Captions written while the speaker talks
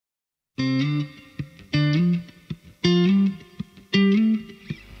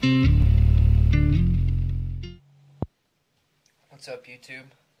up, YouTube?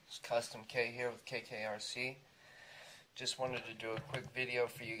 It's Custom K here with KKRC. Just wanted to do a quick video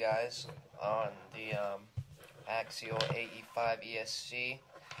for you guys on the Axial AE-5 ESC.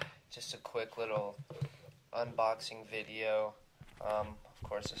 Just a quick little unboxing video. Of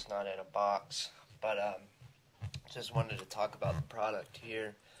course, it's not in a box, but just wanted to talk about the product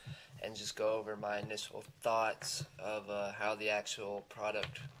here and just go over my initial thoughts of how the actual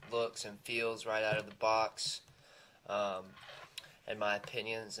product looks and feels right out of the box, and my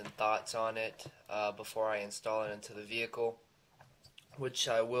opinions and thoughts on it before I install it into the vehicle, which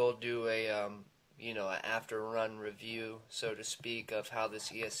I will do a an after run review, so to speak, of how this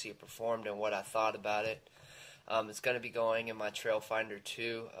ESC performed and what I thought about it. It's going to be going in my Trailfinder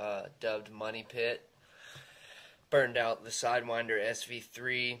 2, dubbed Money Pit. Burned out the Sidewinder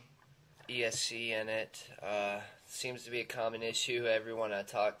SV3 ESC in it. Seems to be a common issue. Everyone I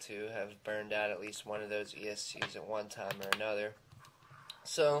talk to have burned out at least one of those ESCs at one time or another.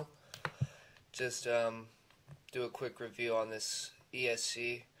 So, just do a quick review on this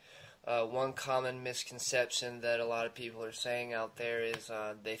ESC. One common misconception that a lot of people are saying out there is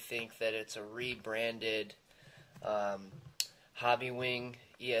they think that it's a rebranded Hobbywing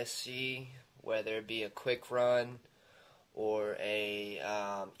ESC, whether it be a quick run or a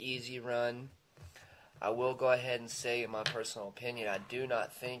easy run. I will go ahead and say, in my personal opinion, I do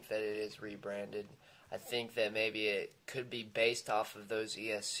not think that it is rebranded. I think that maybe it could be based off of those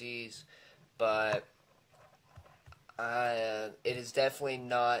ESCs, but it is definitely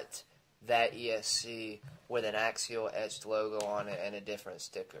not that ESC with an Axial etched logo on it and a different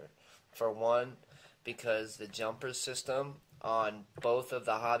sticker. For one, because the jumper system on both of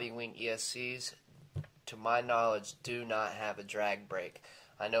the Hobbywing ESCs, to my knowledge, do not have a drag brake.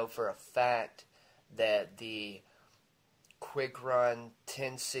 I know for a fact that the Quick Run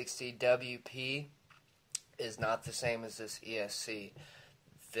 1060 WP is not the same as this ESC.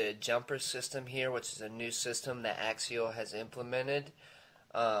 The jumper system here, which is a new system that Axial has implemented,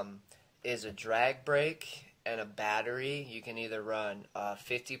 is a drag brake and a battery. You can either run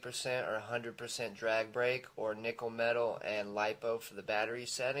 50% or 100% drag brake, or nickel metal and LiPo for the battery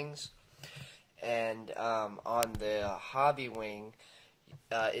settings. And on the Hobbywing,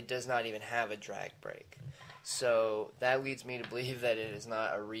 it does not even have a drag brake. So that leads me to believe that it is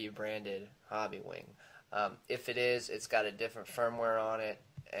not a rebranded Hobbywing. If it is, it's got a different firmware on it,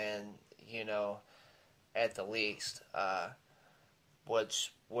 and at the least,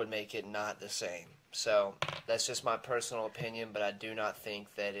 which would make it not the same. So that's just my personal opinion, but I do not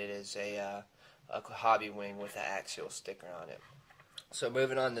think that it is a Hobbywing with an Axial sticker on it. So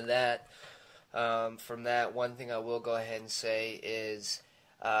moving on to that. From that, one thing I will go ahead and say is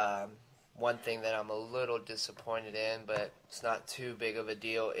one thing that I'm a little disappointed in, but it's not too big of a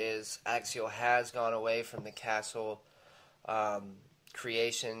deal, is Axial has gone away from the Castle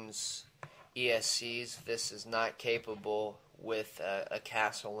Creations ESCs. This is not capable with a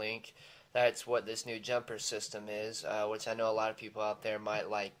Castle link. That's what this new jumper system is, which I know a lot of people out there might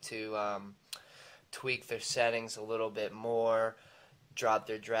like to tweak their settings a little bit more, drop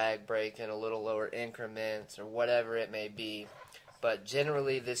their drag brake in a little lower increments, or whatever it may be. But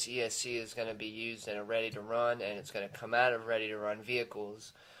generally, this ESC is going to be used in a ready-to-run, and it's going to come out of ready-to-run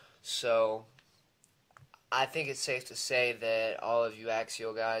vehicles. So I think it's safe to say that all of you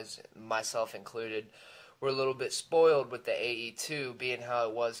Axial guys, myself included, were a little bit spoiled with the AE2, being how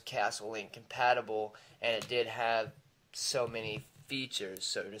it was Castle Link compatible, and it did have so many features,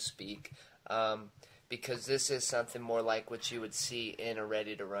 so to speak. Because this is something more like what you would see in a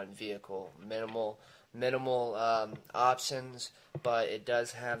ready-to-run vehicle. Minimal options, but it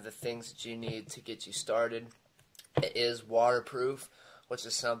does have the things that you need to get you started. It is waterproof, which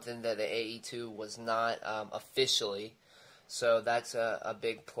is something that the AE2 was not officially, so that's a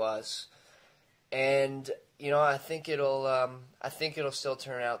big plus. And I think it'll still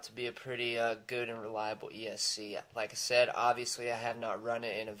turn out to be a pretty good and reliable ESC. Like I said, obviously I have not run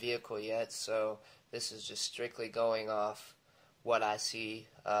it in a vehicle yet, so this is just strictly going off what I see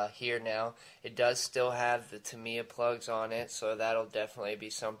here now. It does still have the Tamiya plugs on it, so that'll definitely be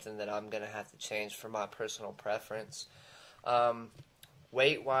something that I'm going to have to change for my personal preference.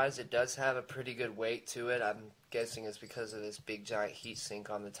 Weight-wise, it does have a pretty good weight to it. I'm guessing it's because of this big giant heat sink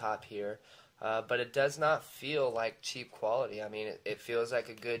on the top here. But it does not feel like cheap quality. I mean, it feels like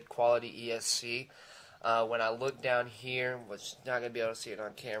a good quality ESC. When I look down here, which you're not going to be able to see it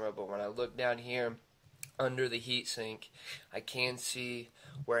on camera, but when I look down here under the heatsink, I can see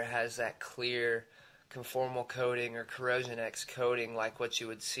where it has that clear conformal coating or corrosion X coating, like what you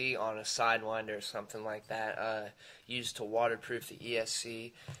would see on a Sidewinder or something like that, used to waterproof the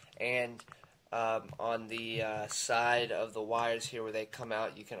ESC. And On the side of the wires here where they come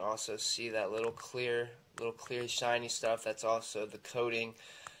out, you can also see that little clear shiny stuff. That's also the coating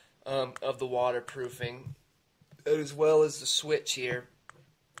of the waterproofing, as well as the switch here,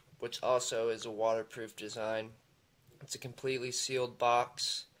 which also is a waterproof design. It's a completely sealed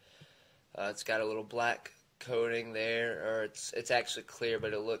box. It's got a little black coating there, or it's actually clear,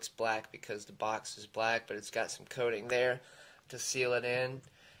 but it looks black because the box is black, but it's got some coating there to seal it in.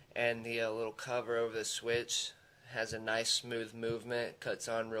 And the little cover over the switch has a nice smooth movement, cuts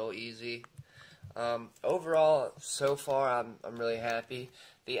on real easy. Overall, so far, I'm really happy.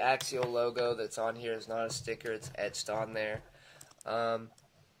 The Axial logo that's on here is not a sticker, it's etched on there.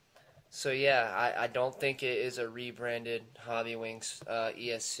 So yeah, I don't think it is a rebranded Hobby Wings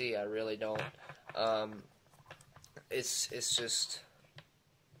ESC. I really don't. It's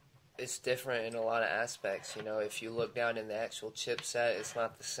different in a lot of aspects. You know, if you look down in the actual chipset, it's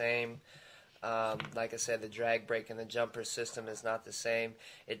not the same. Like I said, the drag brake and the jumper system is not the same.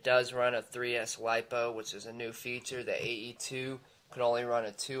 It does run a 3S LiPo, which is a new feature. The AE-2 can only run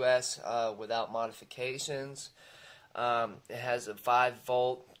a 2S without modifications. It has a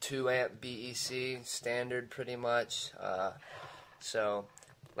 5-volt, 2-amp BEC standard pretty much. So,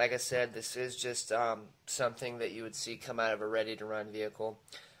 like I said, this is just something that you would see come out of a ready-to-run vehicle.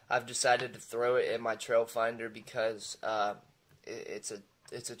 I've decided to throw it in my trail finder because it's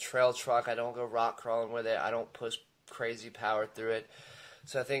a trail truck. I don't go rock crawling with it. I don't push crazy power through it.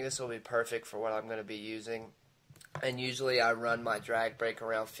 So I think this will be perfect for what I'm going to be using. And usually I run my drag brake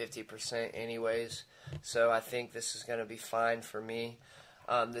around 50% anyways. So I think this is going to be fine for me.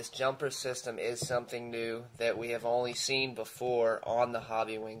 This jumper system is something new that we have only seen before on the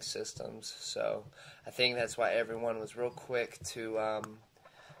Hobby Wing systems. So I think that's why everyone was real quick to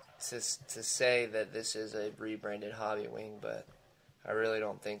say that this is a rebranded Hobby Wing, but I really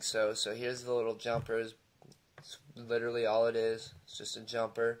don't think so. So here's the little jumpers. It's literally all it is. It's just a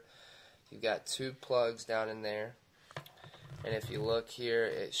jumper. You've got 2 plugs down in there. And if you look here,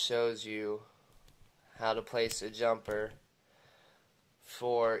 it shows you how to place a jumper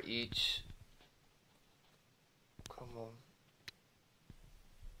for each. Come on.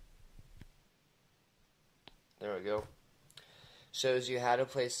 There we go. Shows you how to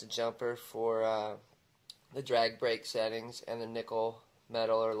place the jumper for the drag brake settings and the nickel,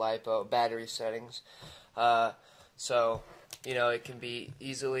 metal, or LiPo battery settings. So, you know, it can be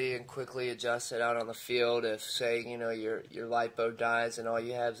easily and quickly adjusted out on the field if, say, you know, your LiPo dies and all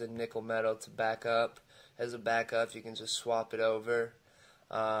you have is a nickel metal to back up. As a backup, you can just swap it over.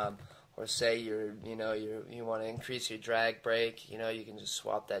 Or say you want to increase your drag brake, you know, you can just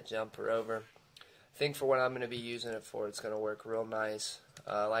swap that jumper over. I think for what I'm going to be using it for, it's going to work real nice.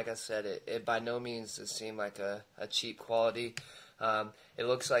 Like I said, it by no means does seem like a cheap quality. It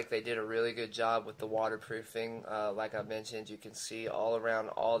looks like they did a really good job with the waterproofing. Like I mentioned, you can see all around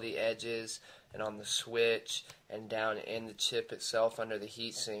all the edges and on the switch and down in the chip itself under the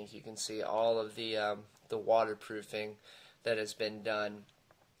heatsink. You can see all of the waterproofing that has been done.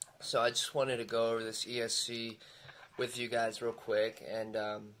 So I just wanted to go over this ESC with you guys real quick and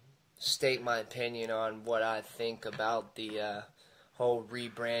state my opinion on what I think about the whole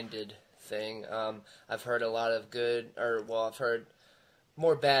rebranded thing. I've heard a lot of I've heard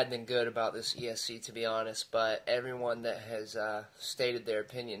more bad than good about this ESC, to be honest, but everyone that has stated their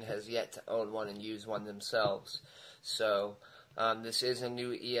opinion has yet to own one and use one themselves. So this is a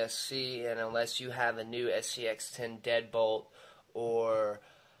new ESC, and unless you have a new SCX-10 deadbolt or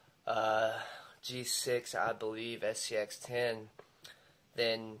G6, I believe, SCX-10,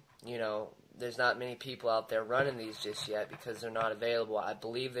 then, you know, there's not many people out there running these just yet because they're not available. I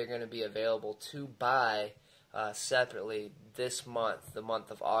believe they're going to be available to buy separately this month, the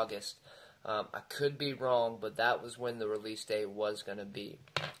month of August. I could be wrong, but that was when the release date was going to be.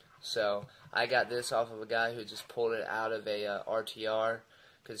 So I got this off of a guy who just pulled it out of a RTR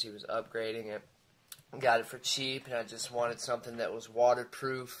because he was upgrading it. Got it for cheap, and I just wanted something that was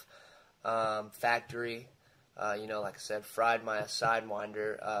waterproof, factory. You know, like I said, fried my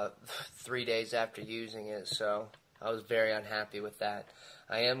Sidewinder 3 days after using it, so I was very unhappy with that.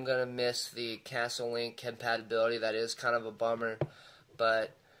 I am going to miss the Castle Link compatibility. That is kind of a bummer,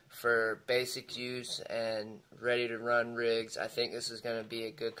 but for basic use and ready-to-run rigs, I think this is going to be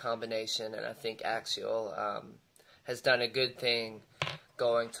a good combination, and I think Axial has done a good thing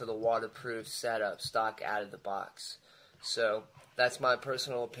going to the waterproof setup stock out of the box. So that's my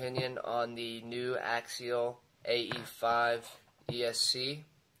personal opinion on the new Axial AE-5 ESC.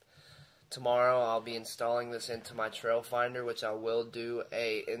 Tomorrow I'll be installing this into my trail finder, which I will do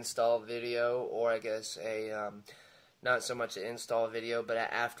a install video, or I guess a not so much an install video, but an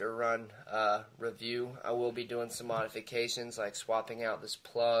after run review. I will be doing some modifications like swapping out this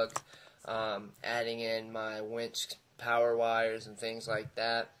plug, adding in my winch power wires and things like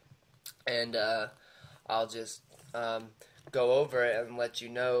that, and I'll just go over it and let you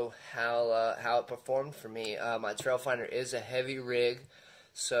know how it performed for me. My trail finder is a heavy rig,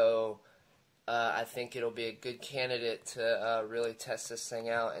 so I think it'll be a good candidate to really test this thing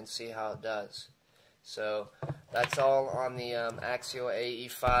out and see how it does. So that's all on the Axial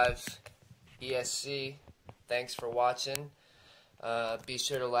AE-5 ESC. Thanks for watching. Be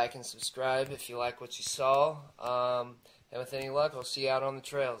sure to like and subscribe if you like what you saw. And with any luck, I'll see you out on the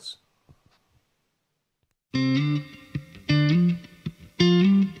trails.